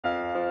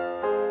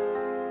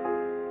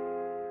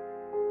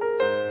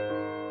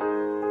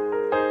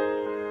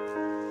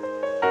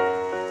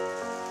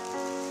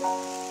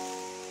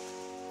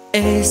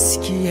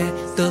Eskiye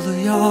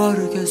dalıyor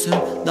gözüm,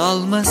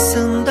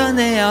 dalmasın da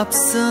ne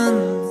yapsın?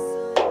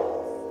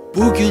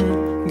 Bugün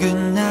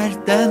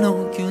günlerden o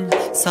gün,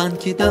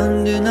 sanki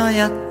döndün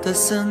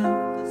hayattasın.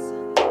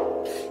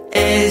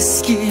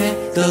 Eskiye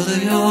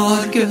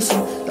dalıyor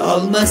gözüm,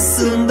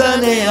 dalmasın da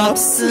ne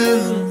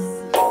yapsın?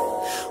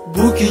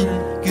 Bugün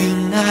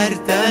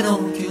günlerden o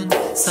gün,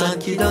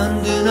 sanki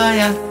döndün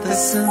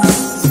hayattasın.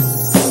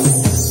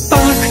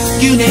 Bak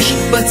güneş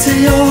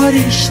batıyor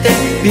işte,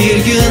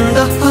 bir gün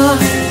daha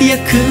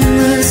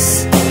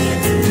yakınız.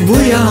 Bu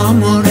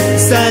yağmur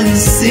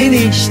sensin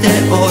işte,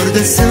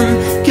 oradasın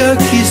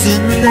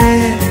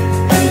gökyüzünde.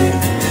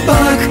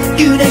 Bak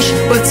güneş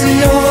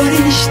batıyor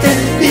işte,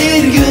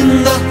 bir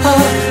gün daha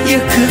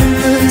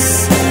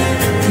yakınız.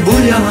 Bu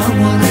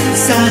yağmur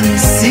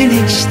sensin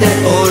işte,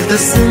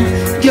 oradasın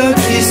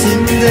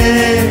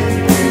gökyüzünde.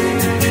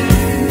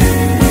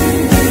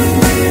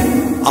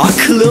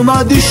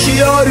 Aklıma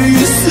düşüyor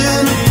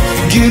yüzün,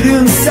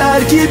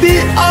 gülümser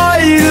gibi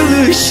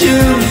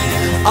ayrılışım.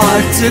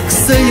 Artık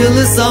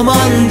sayılı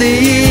zaman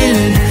değil,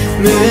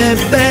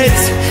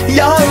 müebbet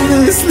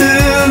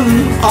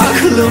yalnızlığım.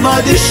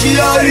 Aklıma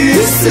düşüyor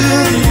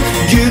yüzün,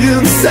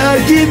 gülümser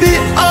gibi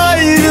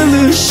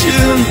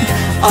ayrılışım.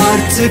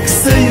 Artık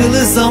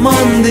sayılı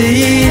zaman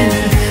değil,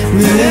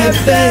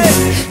 müebbet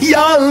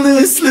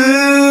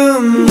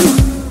yalnızlığım.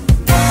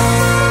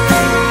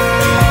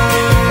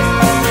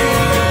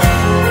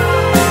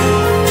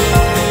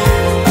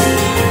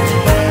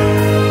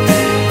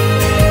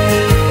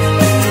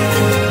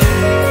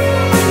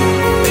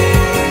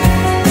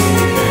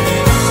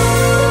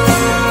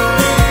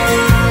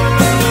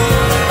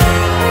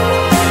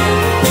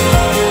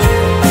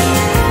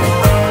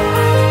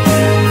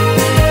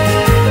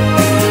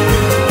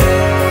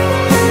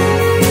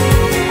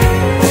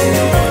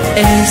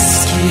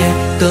 Eskiye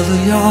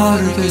dalıyor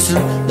gözüm,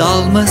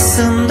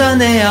 dalmasın da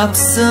ne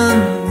yapsın?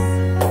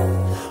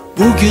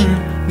 Bugün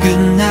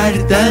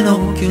günlerden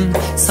o gün,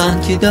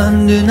 sanki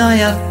döndün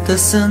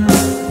hayattasın.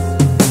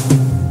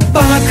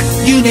 Bak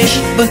güneş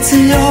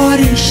batıyor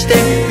işte,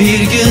 bir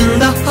gün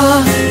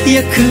daha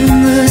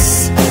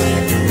yakınız.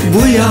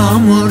 Bu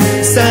yağmur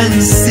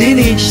sensin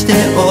işte,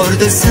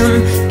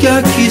 oradasın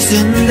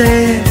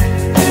gökyüzünde.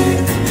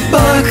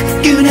 Bak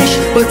güneş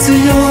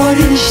batıyor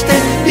işte,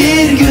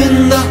 bir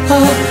gün daha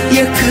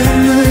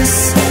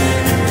yakınız.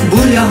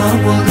 Bu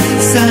yağmur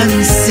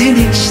sensin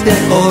işte,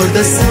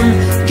 oradasın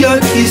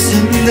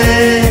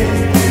gökyüzünde.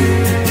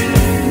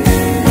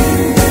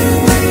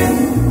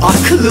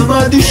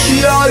 Aklıma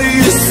düşüyor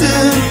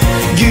yüzün,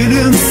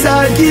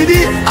 gülümser gibi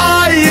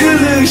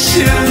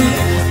ayrılışın.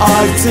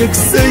 Artık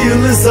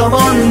sayılı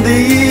zaman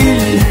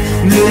değil,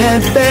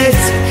 müebbet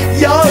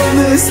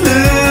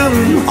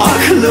yalnızlığım.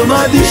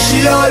 Aklıma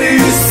düşüyor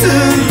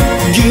yüzün,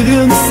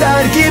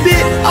 gülümser gibi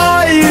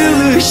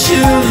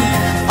ayrılışım.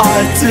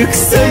 Artık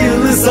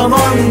sayılı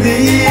zaman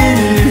değil,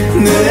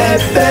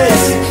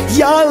 müebbet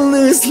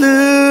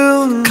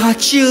yalnızlığım.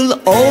 Kaç yıl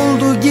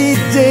oldu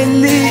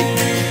gideli,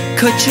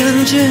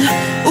 kaçıncı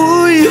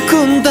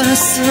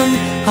uykundasın?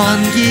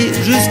 Hangi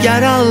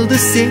rüzgar aldı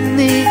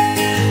seni?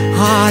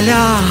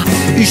 Hala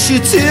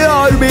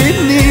üşütüyor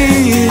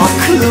beni.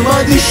 Aklıma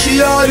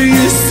düşüyor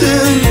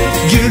yüzün,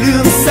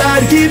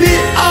 gülümser gibi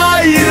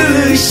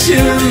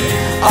ayrılışın.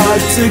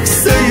 Artık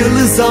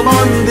sayılı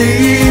zaman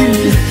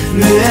değil,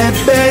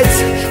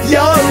 müebbet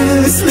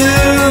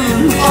yalnızlığım.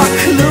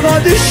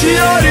 Aklıma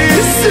düşüyor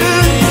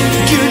yüzün,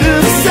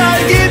 gülümser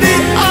gibi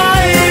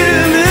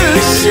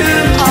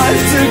ayrılışın.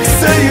 Artık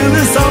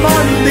sayılı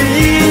zaman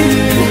değil,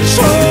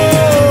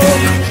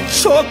 çok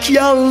çok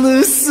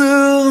yalnız.